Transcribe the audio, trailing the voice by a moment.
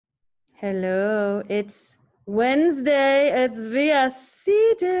Hello, it's Wednesday. It's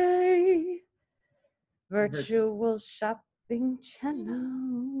VSC day. Virtual shopping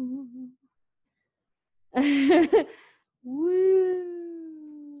channel. Woo.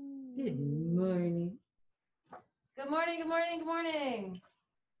 Good morning. Good morning, good morning, good morning.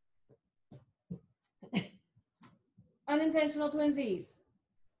 Unintentional twinsies.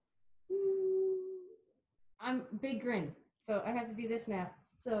 I'm big grin, so I have to do this now.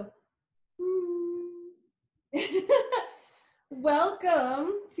 So,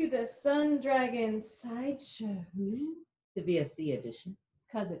 welcome to the Sun Dragon Sideshow. The VSC edition.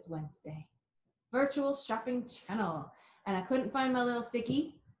 Because it's Wednesday. Virtual shopping channel. And I couldn't find my little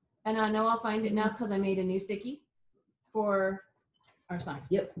sticky. And I know I'll find it now because I made a new sticky for our sign.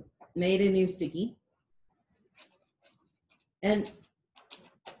 Yep. Made a new sticky. And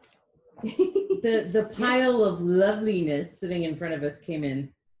the pile of loveliness sitting in front of us came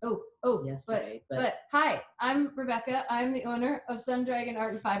in yesterday. But hi, I'm Rebecca. I'm the owner of Sun Dragon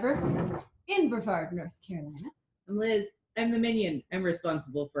Art and Fiber in Brevard, North Carolina. I'm Liz. I'm the minion. I'm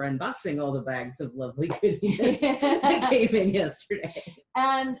responsible for unboxing all the bags of lovely goodies that came in yesterday.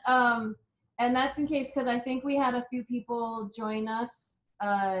 And that's in case, because I think we had a few people join us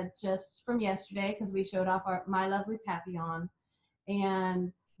just from yesterday because we showed off my lovely Papillon,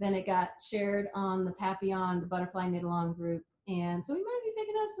 and then it got shared on the Papillon, the Butterfly Knit Along group, and so we might be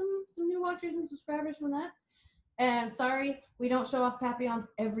picking up some new watchers and subscribers from that. And sorry, we don't show off Papillons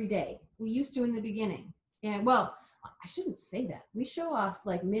every day. We used to in the beginning, and well, I shouldn't say that. We show off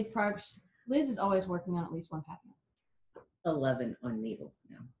like mid-parks. Liz is always working on at least one Papillon. 11 on needles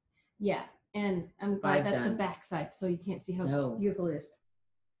now. Yeah, and I'm glad that's done. the back side, so you can't see how beautiful it is.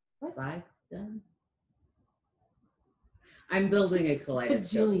 What? 5 done. I'm building a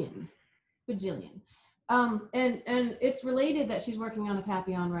kaleidoscope. Bajillion. And it's related that she's working on a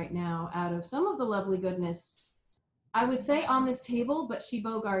Papillon right now out of some of the lovely goodness, I would say, on this table, but she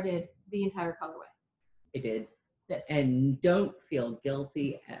bogarted the entire colorway. I did. This. And don't feel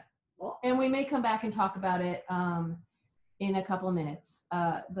guilty at all. And we may come back and talk about it in a couple of minutes,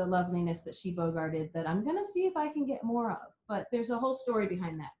 the loveliness that she bogarted that I'm going to see if I can get more of. But there's a whole story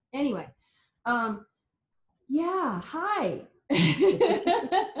behind that. Anyway, yeah, hi.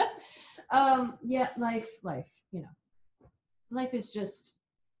 Yeah, life, you know. Life is just,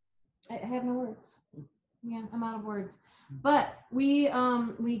 I have no words. Yeah, I'm out of words. But we have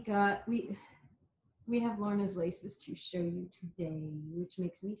Lorna's laces to show you today, which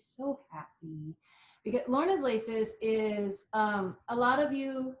makes me so happy. Because Lorna's laces is, a lot of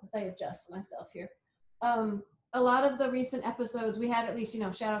you, as I adjust myself here, a lot of the recent episodes, we had at least,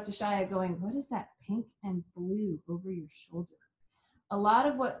 shout out to Shia going, what is that pink and blue over your shoulder? A lot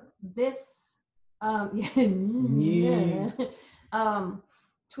of what this,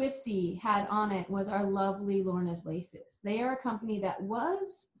 Twisty had on it was our lovely Lorna's laces. They are a company that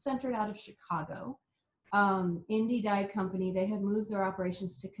was centered out of Chicago. Indie dyed company. They have moved their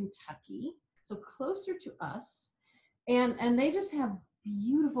operations to Kentucky, so closer to us, and they just have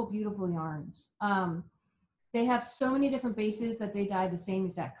beautiful, beautiful yarns. They have so many different bases that they dye the same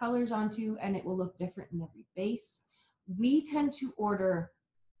exact colors onto, and it will look different in every base. We tend to order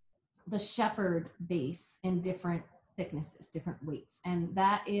the shepherd base in different thicknesses, different weights, and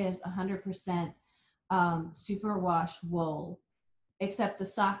that is 100% superwash wool. Except the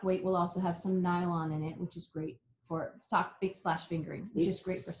sock weight will also have some nylon in it, which is great for sock / fingering, which is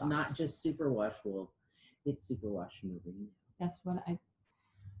great for socks. Not just superwash wool, it's superwash merino. That's what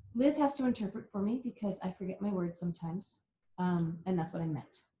Liz has to interpret for me because I forget my words sometimes, and that's what I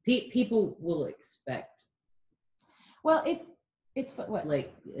meant. People will expect. Well, it's what?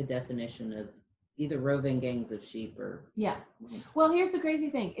 Like a definition of either roving gangs of sheep or. Yeah. Well, here's the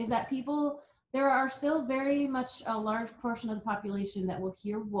crazy thing is that there are still very much a large portion of the population that will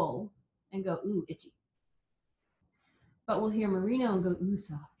hear wool and go, ooh, itchy. But will hear merino and go, ooh,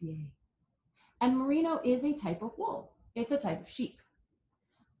 soft, yay. And merino is a type of wool. It's a type of sheep.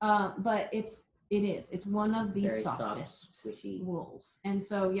 But it's one of the softest soft, wools. And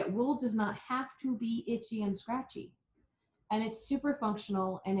so, yeah, wool does not have to be itchy and scratchy. And it's super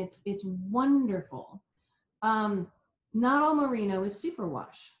functional and it's wonderful. Not all merino is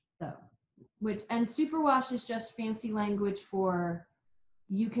superwash, though. And superwash is just fancy language for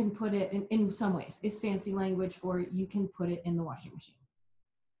you can put it in some ways. It's fancy language for you can put it in the washing machine.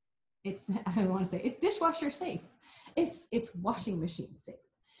 I want to say it's dishwasher safe. It's washing machine safe.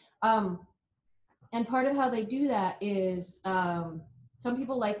 And part of how they do that is some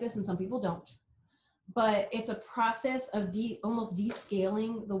people like this and some people don't. But it's a process of almost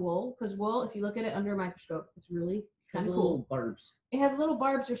descaling the wool, because wool, if you look at it under a microscope, it's really Kind of little cool. barbs. It has little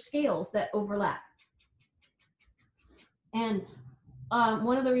barbs or scales that overlap. And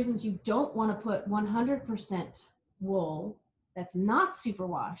one of the reasons you don't want to put 100% wool that's not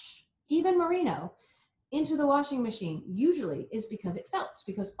superwash, even merino, into the washing machine usually is because it felts,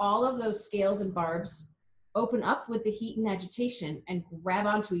 because all of those scales and barbs open up with the heat and agitation and grab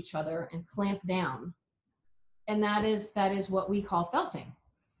onto each other and clamp down. And that is what we call felting.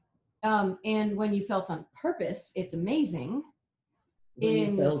 And when you felt on purpose, it's amazing.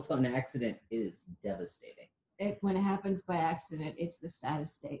 When you felt on accident, it is devastating. When it happens by accident, it's the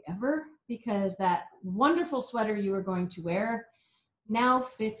saddest day ever, because that wonderful sweater you were going to wear now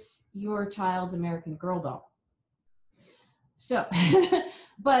fits your child's American Girl doll. So,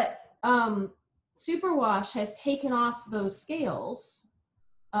 but Superwash has taken off those scales,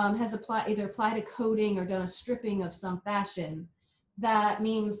 has either applied a coating or done a stripping of some fashion. That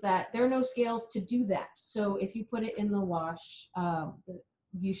means that there are no scales to do that. So if you put it in the wash,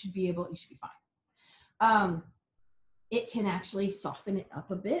 you should be fine. It can actually soften it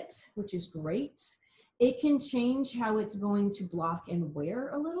up a bit, which is great. It can change how it's going to block and wear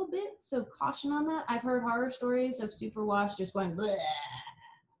a little bit, so caution on that. I've heard horror stories of Superwash just going bleh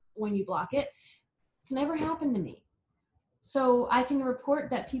when you block it. It's never happened to me. So I can report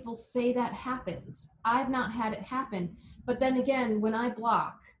that people say that happens. I've not had it happen. But then again, when I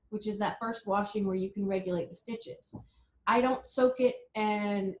block, which is that first washing where you can regulate the stitches, I don't soak it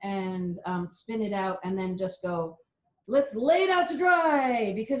and spin it out and then just go, let's lay it out to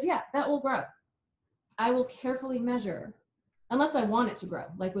dry, because yeah, that will grow. I will carefully measure, unless I want it to grow,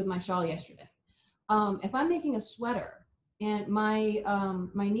 like with my shawl yesterday. If I'm making a sweater, and my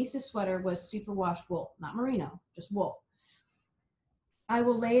niece's sweater was superwash wool, not merino, just wool, I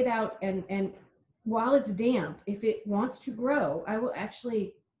will lay it out, and while it's damp, if it wants to grow, I will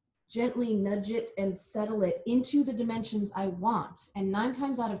actually gently nudge it and settle it into the dimensions I want. And 9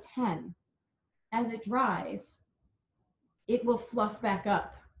 times out of 10, as it dries, it will fluff back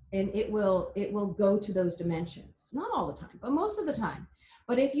up, and it will go to those dimensions. Not all the time, but most of the time.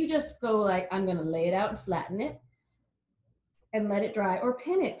 But if you just go like, I'm going to lay it out and flatten it and let it dry, or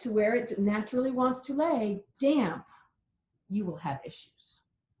pin it to where it naturally wants to lay damp, you will have issues.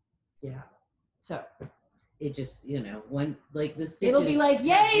 Yeah. So it just, when like the stitches, it'll be like,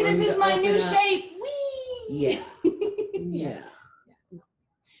 yay, this is my new shape. Whee! Yeah. Yeah.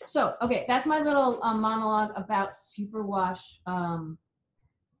 So, okay, that's my little monologue about superwash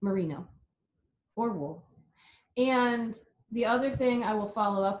merino or wool. And the other thing I will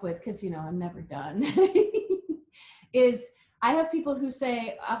follow up with, because, I'm never done, is I have people who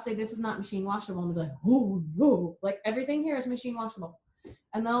say, I'll say, this is not machine washable. And they'll be like, oh, no, like everything here is machine washable.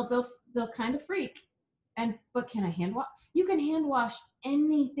 And they'll kind of freak. But can I hand wash? You can hand wash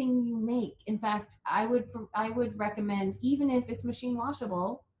anything you make. In fact, I would recommend, even if it's machine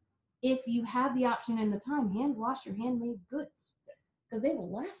washable, if you have the option and the time, hand wash your handmade goods, because they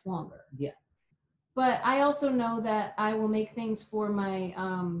will last longer. Yeah. But I also know that I will make things for my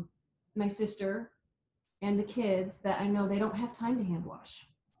my sister and the kids that I know they don't have time to hand wash.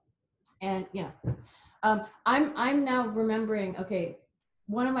 And I'm now remembering, okay,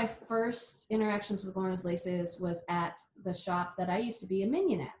 one of my first interactions with Lorna's Laces was at the shop that I used to be a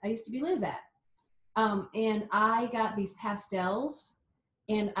minion at. I used to be Liz at. And I got these pastels,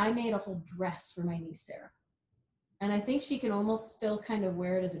 and I made a whole dress for my niece, Sarah. And I think she can almost still kind of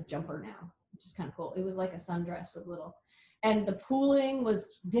wear it as a jumper now, which is kind of cool. It was like a sundress with little, and the pooling was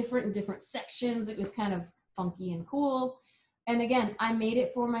different in different sections. It was kind of funky and cool. And again, I made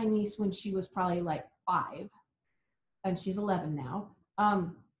it for my niece when she was probably like 5, and she's 11 now.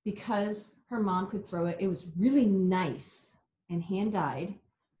 Because her mom could throw it. It was really nice and hand dyed,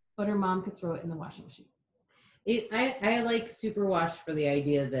 but her mom could throw it in the washing machine. I like Superwash for the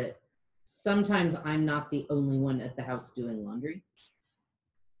idea that sometimes I'm not the only one at the house doing laundry.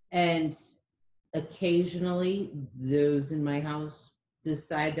 And occasionally those in my house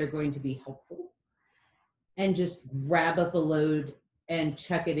decide they're going to be helpful and just grab up a load and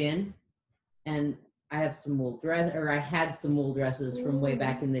chuck it in. And I have some wool I had some wool dresses from way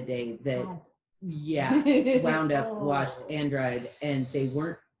back in the day that, wound up, washed and dried, and they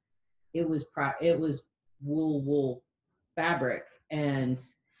weren't, it was wool fabric. And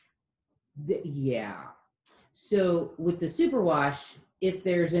so with the Superwash, if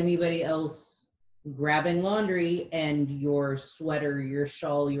there's anybody else grabbing laundry and your sweater, your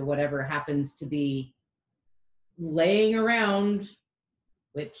shawl, your whatever happens to be laying around,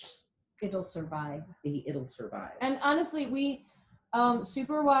 which it'll survive. And honestly, we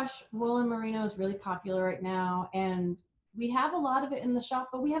Superwash wool and merino is really popular right now, and we have a lot of it in the shop,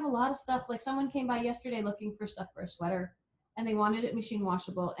 but we have a lot of stuff. Like someone came by yesterday looking for stuff for a sweater, and they wanted it machine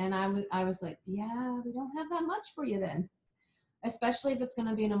washable, and I was like, yeah, we don't have that much for you then, especially if it's going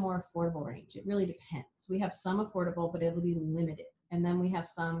to be in a more affordable range. It really depends. We have some affordable, but it'll be limited, and then we have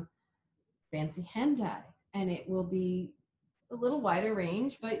some fancy hand dye, and it will be a little wider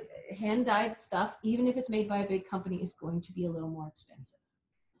range, but hand dyed stuff, even if it's made by a big company, is going to be a little more expensive.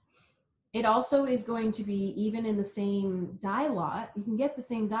 It also is going to be, even in the same dye lot, you can get the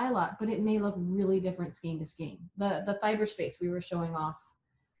same dye lot, but it may look really different skein to skein. The fiber space we were showing off,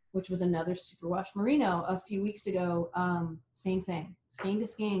 which was another Superwash Merino a few weeks ago, same thing. Skein to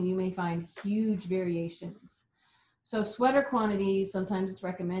skein, you may find huge variations. So sweater quantities, sometimes it's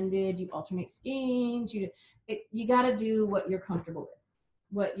recommended, you alternate skeins, you got to do what you're comfortable with,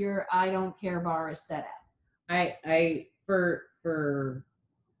 what your I don't care bar is set at. For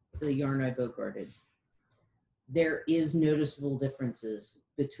the yarn I bogarted, there is noticeable differences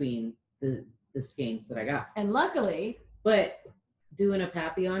between the skeins that I got. And luckily, but doing a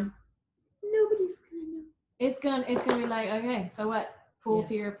papillon, nobody's gonna know. It's gonna be like, okay, so what? Pools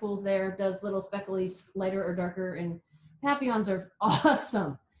here, pools there, does little specklies lighter or darker, and papillons are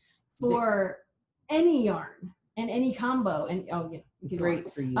awesome for any yarn and any combo. And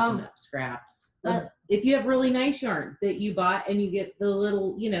great for using up scraps. If you have really nice yarn that you bought and you get the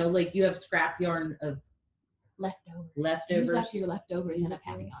little, like you have scrap yarn of leftovers. Use up your leftovers in a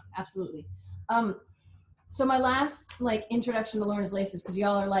papillon. Absolutely. So my last introduction to Lorna's laces, because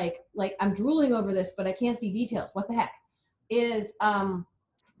y'all are like I'm drooling over this, but I can't see details. What the heck? Is my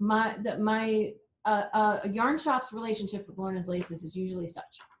yarn shop's relationship with Lorna's laces is usually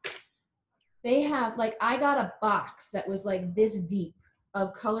such. They have I got a box that was this deep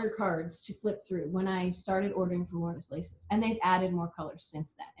of color cards to flip through when I started ordering from Lorna's laces, and they've added more colors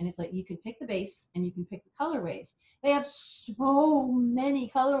since then. And it's you can pick the base and you can pick the colorways. They have so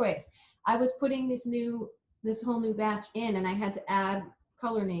many colorways. I was putting this whole new batch in, and I had to add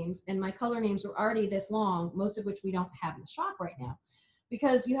color names, and my color names were already this long, most of which we don't have in the shop right now,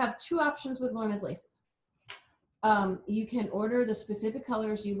 because you have two options with Lorna's laces. You can order the specific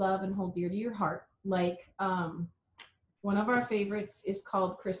colors you love and hold dear to your heart. One of our favorites is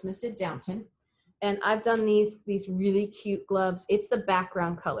called Christmas at Downton, and I've done these really cute gloves. It's the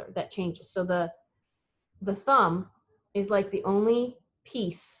background color that changes. So the thumb is the only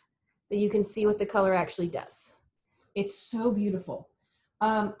piece that you can see what the color actually does. It's so beautiful.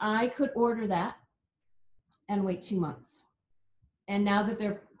 I could order that and wait 2 months. And now that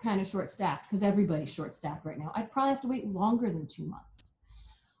they're kind of short-staffed, because everybody's short-staffed right now, I'd probably have to wait longer than 2 months.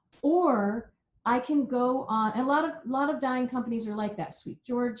 Or I can go on, and a lot of dyeing companies are like that. Sweet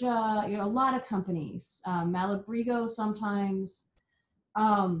Georgia, a lot of companies, Malabrigo sometimes.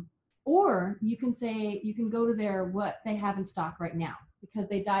 Or you can go to what they have in stock right now, because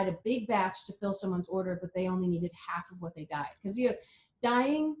they dyed a big batch to fill someone's order, but they only needed half of what they dyed. Because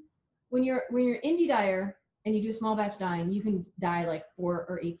dyeing, when you're indie dyer and you do small batch dyeing, you can dye 4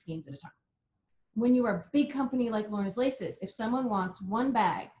 or 8 skeins at a time. When you are a big company like Lorna's Laces, if someone wants one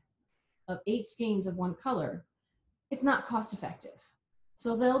bag of 8 skeins of one color, it's not cost effective.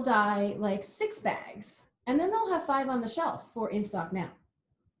 So they'll dye 6 bags, and then they'll have 5 on the shelf for in stock now.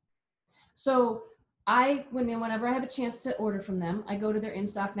 So whenever I have a chance to order from them, I go to their in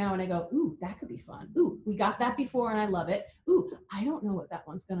stock now and I go, ooh, that could be fun. Ooh, we got that before and I love it. Ooh, I don't know what that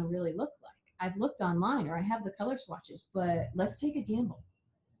one's going to really look like. I've looked online or I have the color swatches, but let's take a gamble.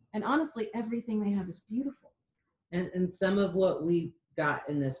 And honestly, everything they have is beautiful. And some of what we got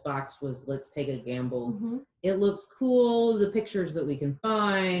in this box was let's take a gamble. Mm-hmm. It looks cool, the pictures that we can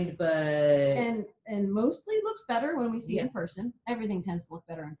find, but and mostly looks better when we see it in person. Everything tends to look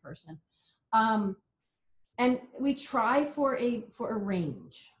better in person. And we try for a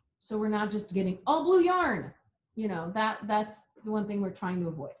range, so we're not just getting all blue yarn. That's the one thing we're trying to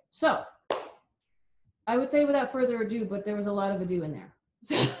avoid. So I would say without further ado, but there was a lot of ado in there.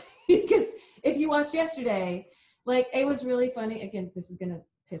 So, because if you watched yesterday, it was really funny. Again, this is gonna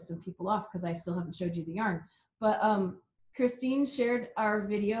piss some people off because I still haven't showed you the yarn. But Christine shared our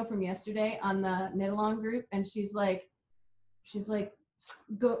video from yesterday on the knit along group, and she's like, she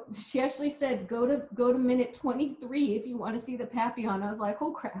actually said go to minute 23 if you want to see the papillon. I was like,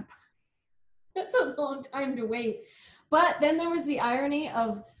 oh crap, that's a long time to wait. But then there was the irony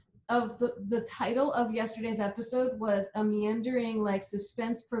of the title of yesterday's episode was a meandering,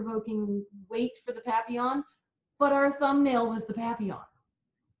 suspense provoking wait for the papillon, but our thumbnail was the papillon.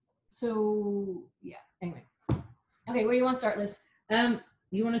 So yeah, anyway. Okay, where do you want to start, Liz?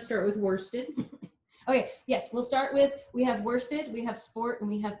 You want to start with worsted? Okay, yes, we'll start with, we have worsted, we have sport, and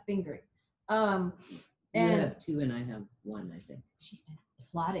we have fingering. You And have 2 and I have 1, I think. she's been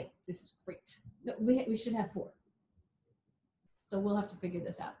plotting. This is great. No, we should have 4. So we'll have to figure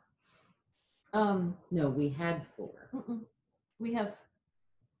this out. No, we had 4. We have,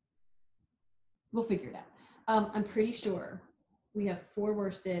 we'll figure it out. I'm pretty sure we have 4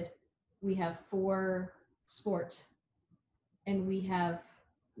 worsted, we have 4 sport, and we had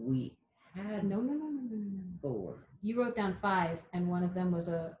no. 4. You wrote down 5, and one of them was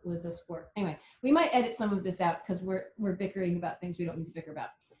a sport. Anyway, we might edit some of this out because we're bickering about things we don't need to bicker about.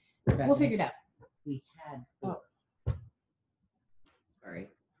 We'll figure it out. We had 4. Sorry.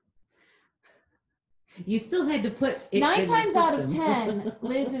 You still had to put it 9 in times the out of system. 10,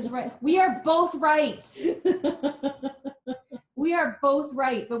 Liz is right. We are both right. We are both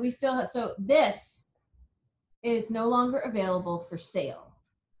right, but we still have, so this is no longer available for sale.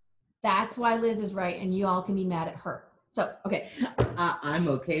 That's why Liz is right, and you all can be mad at her. So, okay. I'm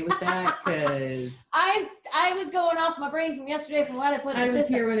okay with that because I was going off my brain from yesterday from what I put in the system. I was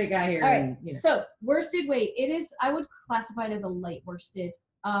here when it got here. All right. And, you know. So worsted weight, it is, I would classify it as a light worsted.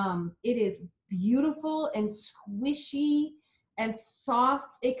 It is beautiful and squishy and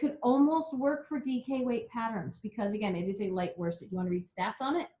soft. It could almost work for DK weight patterns because again, it is a light worsted. You want to read stats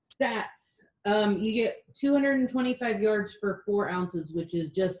on it? Stats. You get 225 yards for 4 ounces, which is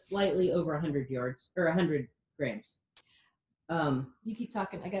just slightly over 100 yards or 100 grams. You keep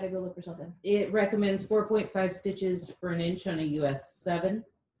talking. I got to go look for something. It recommends 4.5 stitches for an inch on a US 7.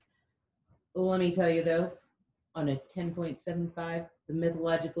 Let me tell you though, on a 10.75, the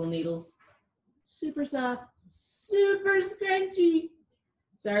mythological needles, super soft, super scrunchy.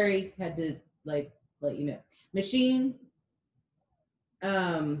 Sorry, had to let you know. Machine,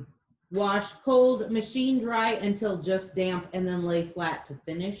 wash cold, machine dry until just damp, and then lay flat to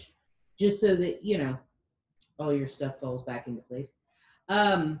finish, just so that, you know, all your stuff falls back into place.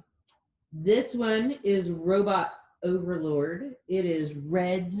 This one is Robot Overlord. It is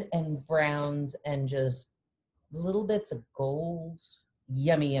reds and browns and just little bits of golds.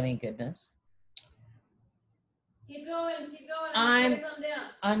 Yummy, yummy goodness. Keep going.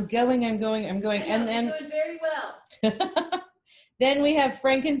 I'm going. And then you're doing very well. then we have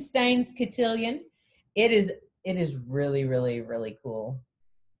Frankenstein's Cotillion. It is really, really, really cool.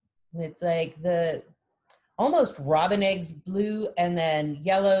 It's like the almost robin eggs blue and then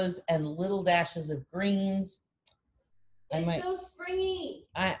yellows and little dashes of greens. It's so springy,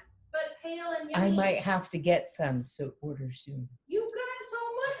 but pale and yummy. I might have to get some, so order soon. You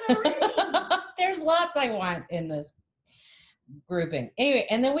got so much already. There's lots I want in this grouping. Anyway,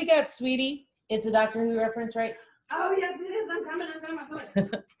 and then we got Sweetie. It's a Doctor Who reference, right? Oh, yes, it is. I'm coming.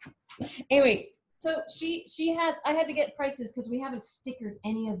 Anyway. So she has, I had to get prices because we haven't stickered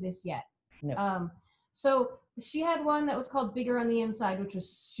any of this yet. No. So she had one that was called Bigger on the Inside, which was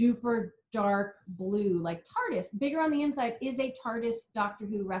super dark blue, like TARDIS. Bigger on the Inside is a TARDIS Doctor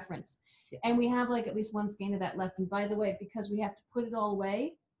Who reference. Yeah. And we have like at least one skein of that left. And by the way, because we have to put it all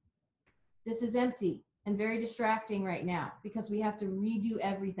away, this is empty and very distracting right now because we have to redo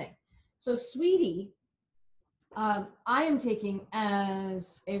everything. So Sweetie, I am taking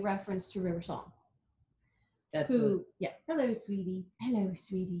as a reference to River Song. Yeah. Hello, Sweetie. Hello,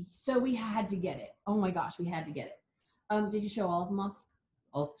 Sweetie. So we had to get it. Oh my gosh, we had to get it. Did you show all of them off?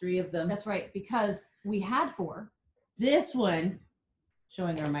 All 3 of them. That's right, because we had 4. This one,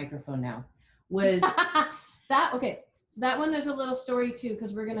 showing our microphone now, was okay. So that one, there's a little story too,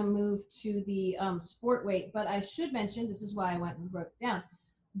 because we're gonna move to the sport weight. But I should mention, this is why I went and wrote it down.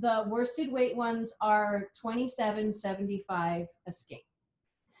 The worsted weight ones are $27.75 a skein.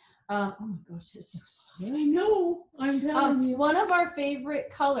 Oh my gosh, it's so soft. I know, I'm telling you. One of our favorite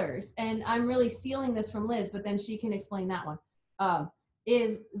colors, and I'm really stealing this from Liz, but then she can explain that one,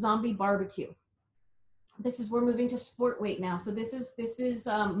 is Zombie Barbecue. We're moving to sport weight now. So this is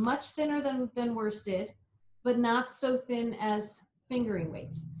much thinner than worsted, but not so thin as fingering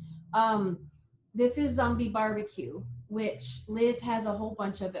weight. This is Zombie Barbecue, which Liz has a whole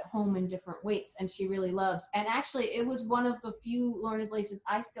bunch of at home in different weights, and she really loves. And actually, it was one of the few Lorna's laces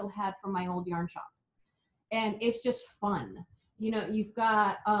I still had from my old yarn shop. And it's just fun. You know, you've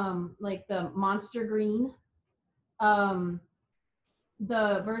got like the Monster Green. The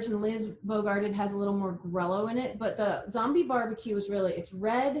version Liz Bogarted has a little more grello in it, but the Zombie Barbecue is really, it's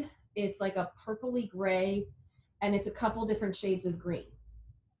red, it's like a purpley gray, and it's a couple different shades of green.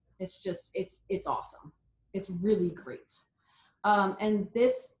 It's just, it's awesome. It's really great. And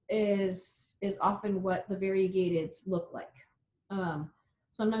this is often what the variegateds look like.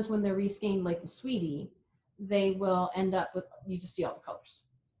 Sometimes when they're reskeined like the Sweetie, they will end up with, you just see all the colors.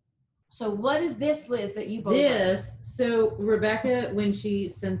 So what is this, Liz, that you both So Rebecca, when she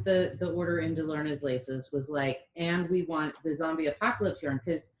sent the order into Lorna's Laces, was like, and we want the zombie apocalypse yarn,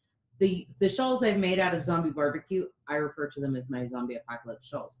 because the shawls I've made out of zombie barbecue, I refer to them as my zombie apocalypse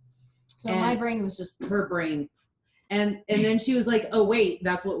shawls. So and my brain was just her brain. And then she was like, oh wait,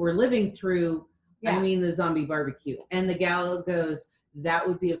 that's what we're living through. Yeah. I mean the zombie barbecue. And the gal goes, that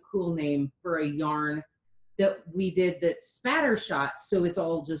would be a cool name for a yarn that we did that's spatter shot, so it's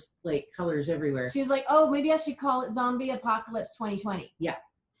all just like colors everywhere. She was like, oh, maybe I should call it Zombie Apocalypse 2020. Yeah.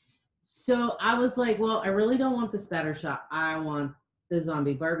 So I was like, well, I really don't want the spatter shot. I want the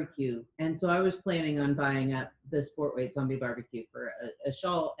zombie barbecue. And so I was planning on buying up the sport weight zombie barbecue for a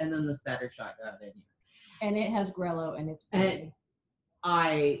shawl, and then the spatter shot got in here. And it has Grello, and it's pretty. And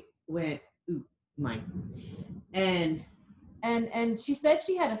I went, ooh, mine. And she said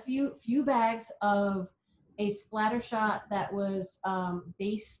she had a few bags of a splatter shot that was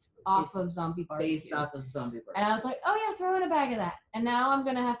based off of zombie barbecue. Based off of zombie barbecue. And I was like, oh yeah, throw in a bag of that. And now I'm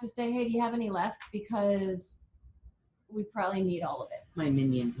gonna have to say, hey, do you have any left? Because we probably need all of it. My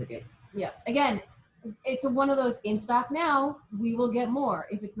minion took it. Yeah. Again, it's one of those in stock now. We will get more.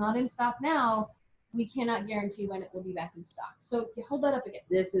 If it's not in stock now, we cannot guarantee when it will be back in stock. So hold that up again.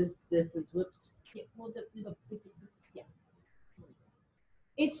 This is whoops. Yeah. Yeah.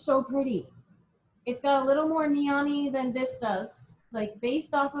 It's so pretty. It's got a little more neon-y than this does. Like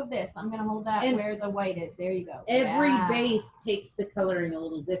based off of this, I'm gonna hold that where the white is. There you go. Every base takes the coloring a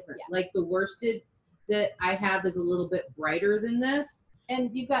little different. Yeah. Like the worsted that I have is a little bit brighter than this. And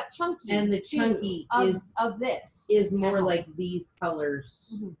you've got chunky. And the chunky of this is more like these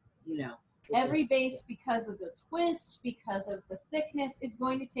colors, you know. Every base, because of the twist, because of the thickness, is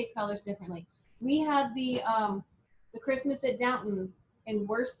going to take colors differently. We had the Christmas at Downton in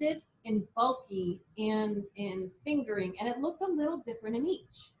worsted, in bulky, and in fingering, and it looked a little different in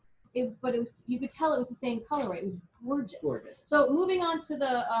each. But it was, you could tell it was the same colorway. It was gorgeous. So moving on to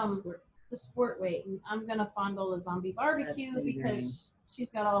the sport weight, and I'm gonna fondle the zombie barbecue because she's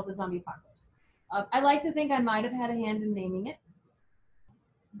got all of the zombie apocalypse. I like to think I might have had a hand in naming it,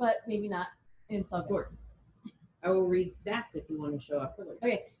 but maybe not. In sport. I will read stats if you want to show off colors.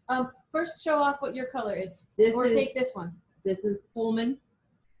 Okay. First, show off what your color is. Take this one. This is Pullman.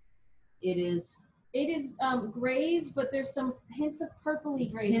 It is grays, but there's some hints of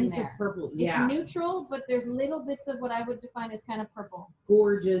purpley grays in there. Hints of purple, yeah. It's neutral, but there's little bits of what I would define as kind of purple.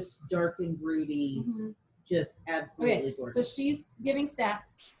 Gorgeous, dark and broody. Just absolutely gorgeous. So she's giving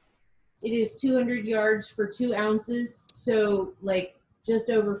stats. It is 200 yards for 2 ounces, so like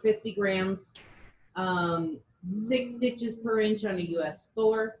just over 50 grams. 6 stitches per inch on a US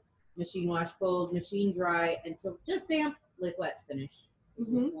 4. Machine wash cold, machine dry until just damp, lay flat to finish.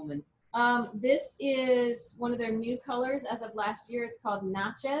 Woman. This is one of their new colors as of last year. It's called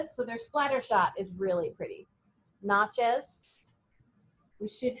Natchez. So their splatter shot is really pretty. Natchez. We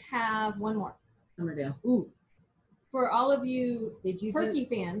should have one more. Summerdale. Ooh. For all of you Perky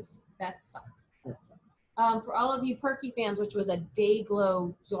fans, that's sock. That's sock. For all of you Perky fans, which was a day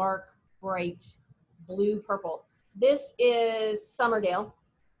glow, dark, bright blue purple. This is Summerdale.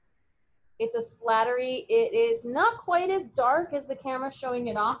 It's a splattery. It is not quite as dark as the camera showing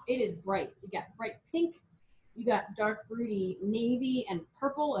it off. It is bright. You got bright pink. You got dark broody navy and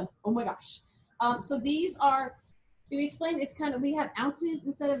purple, and oh my gosh. So these are, do we explain? It's kind of, we have ounces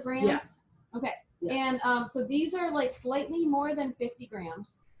instead of grams. Yeah. Okay. Yeah. And so these are like slightly more than 50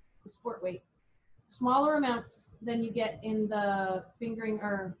 grams, the sport weight. Smaller amounts than you get in the fingering,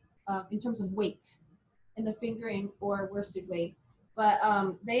 or in terms of weight, in the fingering or worsted weight. But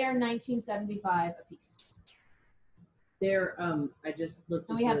they are $19.75 a piece. They're I just looked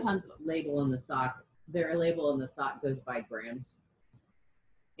and at we have tons of them. Label on the sock. Their label on the sock goes by grams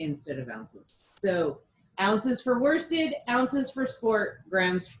instead of ounces. So ounces for worsted, ounces for sport,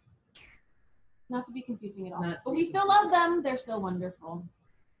 grams. Not to be confusing at all. But we still love them. They're still wonderful.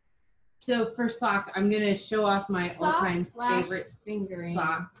 So for sock, I'm going to show off my all-time favorite fingering.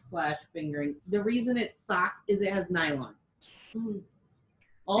 Sock/fingering. The reason it's sock is it has nylon.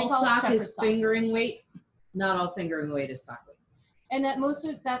 All sock is fingering weight. Not all fingering weight is sock weight. And that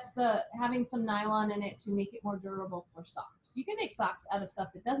that's the having some nylon in it to make it more durable for socks. You can make socks out of stuff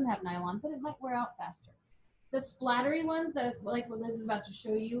that doesn't have nylon, but it might wear out faster. The splattery ones that, like what Liz is about to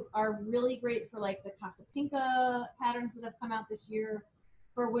show you, are really great for like the Casapinka patterns that have come out this year,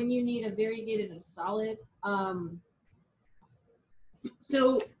 for when you need a variegated and solid.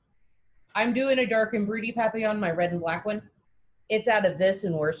 So I'm doing a dark and broody papillon, my red and black one. It's out of this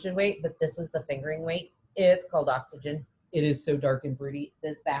in worsted weight, but this is the fingering weight. It's called Oxygen. It is so dark and broody.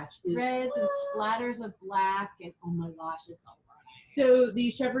 This batch is reds and splatters of black, and oh my gosh, it's so So the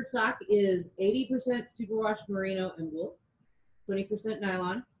shepherd sock is 80% superwash merino and wool, 20%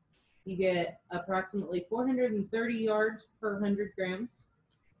 nylon. You get approximately 430 yards per 100 grams,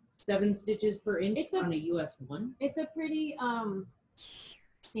 7 stitches per inch on a US 1. It's a pretty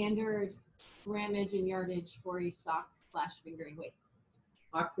standard grammage and yardage for a sock flash fingering weight.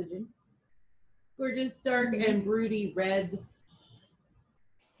 Oxygen. Gorgeous dark and broody reds.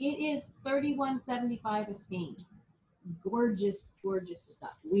 It is $31.75 a skein. Gorgeous, gorgeous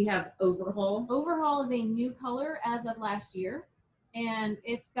stuff. We have Overhaul. Overhaul is a new color as of last year, and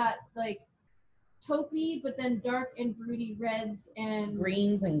it's got like taupey, but then dark and broody reds and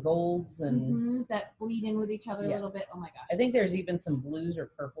greens and golds and that bleed in with each other a little bit. Oh my gosh! I think there's even some blues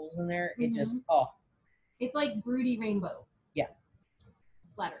or purples in there. It just it's like broody rainbow. Yeah.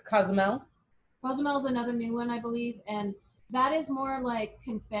 Splatter. Cozumel. Cozumel is another new one, I believe, and that is more like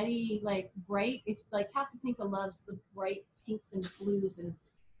confetti, like bright. It's like Casapinka loves the bright pinks and blues and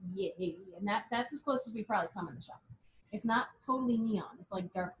yay, and that's as close as we probably come in the shop. It's not totally neon. It's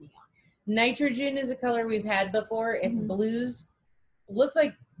like dark neon. Nitrogen is a color we've had before. It's blues. Looks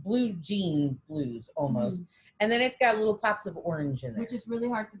like blue jean blues almost. And then it's got little pops of orange in there. Which is really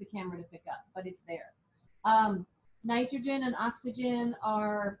hard for the camera to pick up, but it's there. Nitrogen and oxygen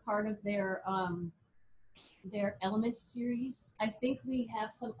are part of their Elements series. I think we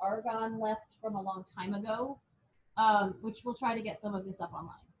have some argon left from a long time ago, which we'll try to get some of this up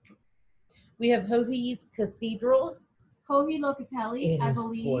online. We have Hohi's Cathedral. Hohi Locatelli, I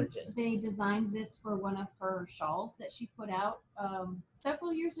believe gorgeous. They designed this for one of her shawls that she put out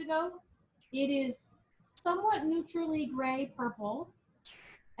several years ago. It is somewhat neutrally gray purple,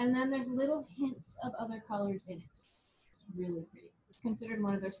 and then there's little hints of other colors in it. It's really pretty. It's considered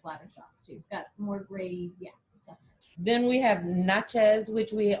one of their splatter shots too. It's got more gray, stuff. Then we have Natchez,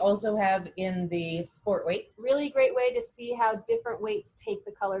 which we also have in the sport weight. Really great way to see how different weights take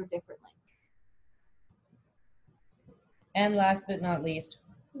the color differently. And last but not least,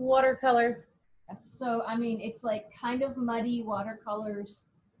 watercolor. So, I mean, it's like kind of muddy watercolors,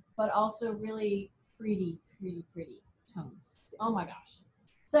 but also really pretty tones. Oh my gosh.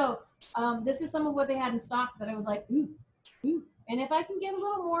 So, this is some of what they had in stock that I was like, ooh. And if I can get a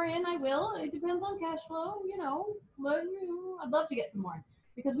little more in, I will. It depends on cash flow, but I'd love to get some more in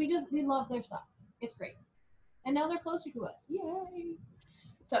because we love their stuff. It's great. And now they're closer to us. Yay.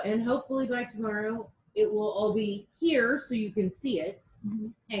 So, and hopefully by tomorrow, it will all be here so you can see it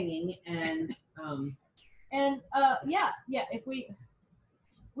hanging and if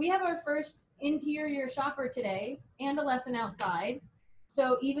we have our first interior shopper today and a lesson outside,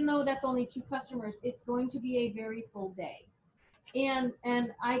 so even though that's only 2 customers, it's going to be a very full day. And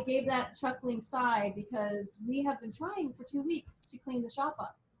I gave that chuckling sigh because we have been trying for 2 weeks to clean the shop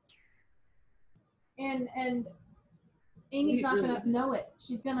up, and Amy's not going to know it.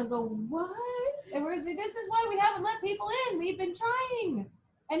 She's going to go, what? And we're going to say, this is why we haven't let people in. We've been trying.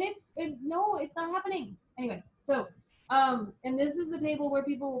 And no, it's not happening. Anyway, so, and this is the table where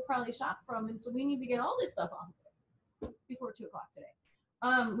people will probably shop from. And so we need to get all this stuff off before 2 o'clock today,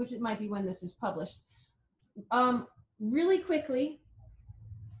 which it might be when this is published. Really quickly,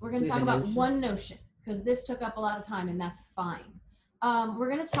 we're going to talk about one notion because this took up a lot of time and that's fine. We're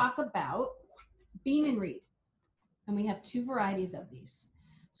going to talk about beam and read. And we have 2 varieties of these.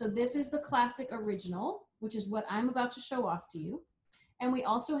 So this is the classic original, which is what I'm about to show off to you. And we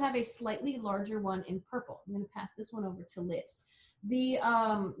also have a slightly larger one in purple. I'm going to pass this one over to Liz. The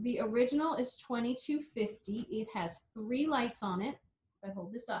original is $22.50. It has 3 lights on it. If I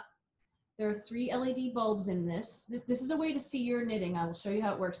hold this up, there are 3 LED bulbs in this. This is a way to see your knitting. I will show you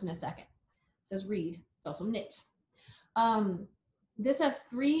how it works in a second. It says read. It's also knit. This has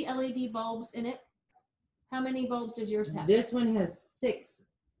 3 LED bulbs in it. How many bulbs does yours have? This one has 6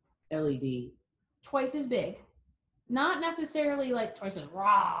 LED. Twice as big. Not necessarily like twice as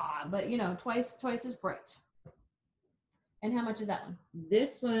raw, but twice as bright. And how much is that one?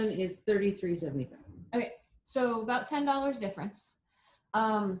 This one is $33.75. Okay, so about $10 difference.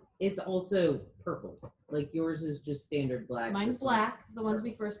 It's also purple. Like yours is just standard black. Mine's black. The ones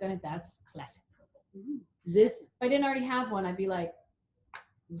we first got, that's classic purple. This, if I didn't already have one, I'd be like.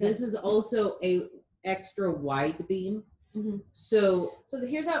 This is also a extra wide beam. So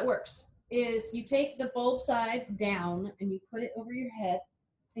here's how it works is you take the bulb side down and you put it over your head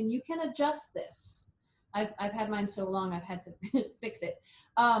and you can adjust this. I've had mine so long I've had to fix it.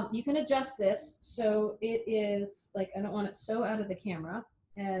 You can adjust this so it is like, I don't want it so out of the camera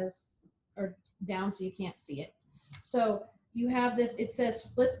or down so you can't see it. So you have this, it says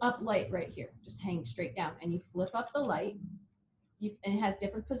flip up light right here, just hang straight down and you flip up the light. And it has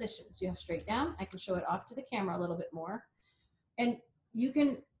different positions. You have straight down. I can show it off to the camera a little bit more. And you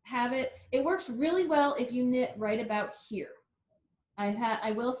can have it. It works really well if you knit right about here.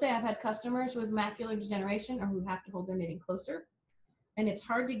 I will say I've had customers with macular degeneration or who have to hold their knitting closer. And it's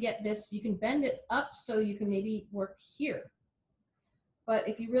hard to get this. You can bend it up so you can maybe work here. But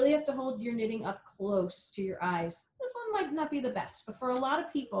if you really have to hold your knitting up close to your eyes, this one might not be the best. But for a lot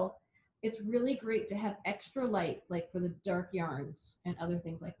of people, it's really great to have extra light, like for the dark yarns and other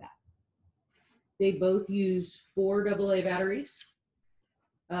things like that. They both use 4 AA batteries.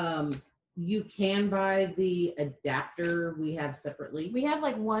 You can buy the adapter we have separately. We have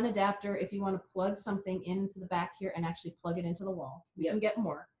like one adapter if you want to plug something into the back here and actually plug it into the wall. You can get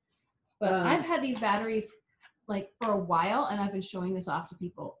more. But I've had these batteries like for a while, and I've been showing this off to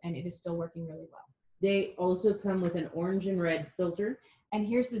people, and it is still working really well. They also come with an orange and red filter. And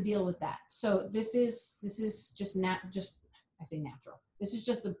here's the deal with that. So this is just I say natural. This is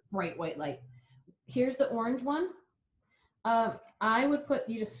just the bright white light. Here's the orange one. I would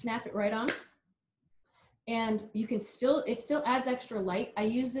you just snap it right on, and you can it still adds extra light. I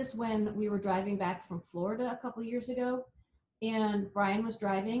used this when we were driving back from Florida a couple years ago, and Brian was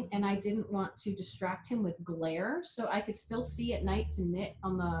driving, and I didn't want to distract him with glare, so I could still see at night to knit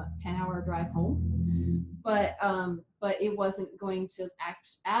on the 10-hour drive home, but it wasn't going to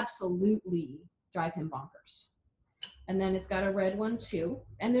absolutely drive him bonkers. And then it's got a red one too,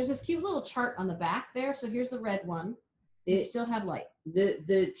 and there's this cute little chart on the back there. So here's the red one. It still have light.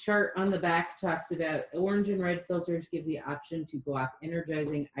 The chart on the back talks about orange and red filters give the option to block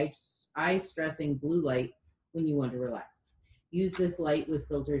energizing, eye-stressing blue light when you want to relax. Use this light with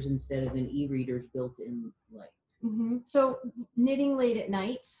filters instead of an e-reader's built-in light. Mm-hmm. So knitting late at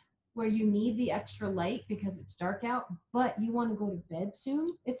night where you need the extra light because it's dark out, but you want to go to bed soon.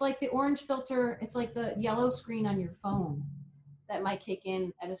 It's like the orange filter. It's like the yellow screen on your phone that might kick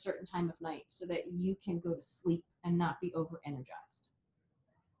in at a certain time of night so that you can go to sleep and not be over-energized.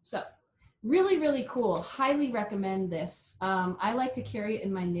 So really, really cool. Highly recommend this. I like to carry it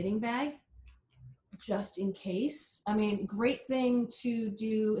in my knitting bag just in case. I mean, great thing to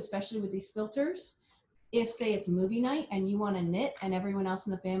do, especially with these filters. If, say, it's movie night and you want to knit and everyone else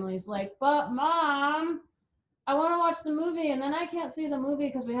in the family is like, but Mom, I want to watch the movie and then I can't see the movie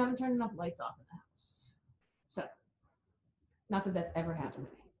because we haven't turned enough lights off in the house. So, not that that's ever happened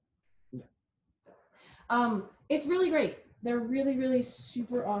to me. No. It's really great. They're really, really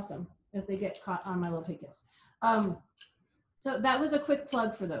super awesome as they get caught on my little pigtails. So that was a quick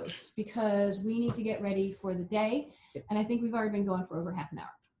plug for those because we need to get ready for the day. And I think we've already been going for over half an hour.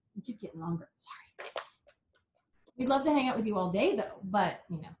 We keep getting longer. Sorry. We'd love to hang out with you all day though, but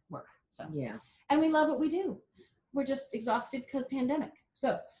you know, work. So yeah. And we love what we do. We're just exhausted because pandemic.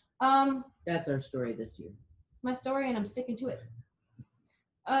 So that's our story this year. It's my story and I'm sticking to it.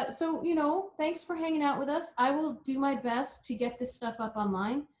 So, you know, thanks for hanging out with us. I will do my best to get this stuff up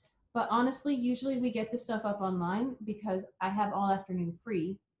online. But honestly, usually we get this stuff up online because I have all afternoon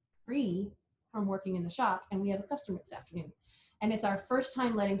free from working in the shop, and we have a customer this afternoon. And it's our first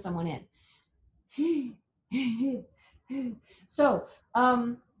time letting someone in. So,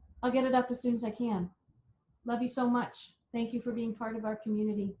 I'll get it up as soon as I can. Love you so much. Thank you for being part of our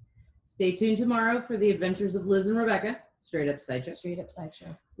community. Stay tuned tomorrow for the adventures of Liz and Rebecca. Straight Up Sideshow. Straight Up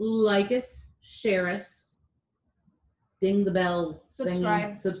Sideshow. Like us, share us. Ding the bell,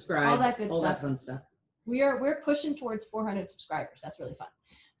 subscribe, all that good stuff, all that fun stuff. We're pushing towards 400 subscribers. That's really fun.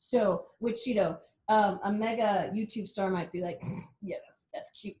 So, which you know, a mega YouTube star might be like, yeah,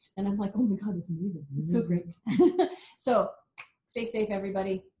 that's cute, and I'm like, oh my god, that's amazing, it's so great. So, stay safe,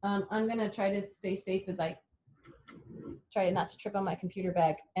 everybody. I'm gonna try to stay safe as I try not to trip on my computer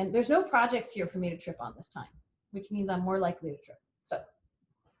bag. And there's no projects here for me to trip on this time, which means I'm more likely to trip. So.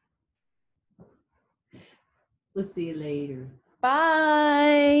 We'll see you later.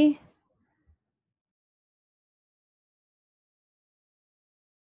 Bye.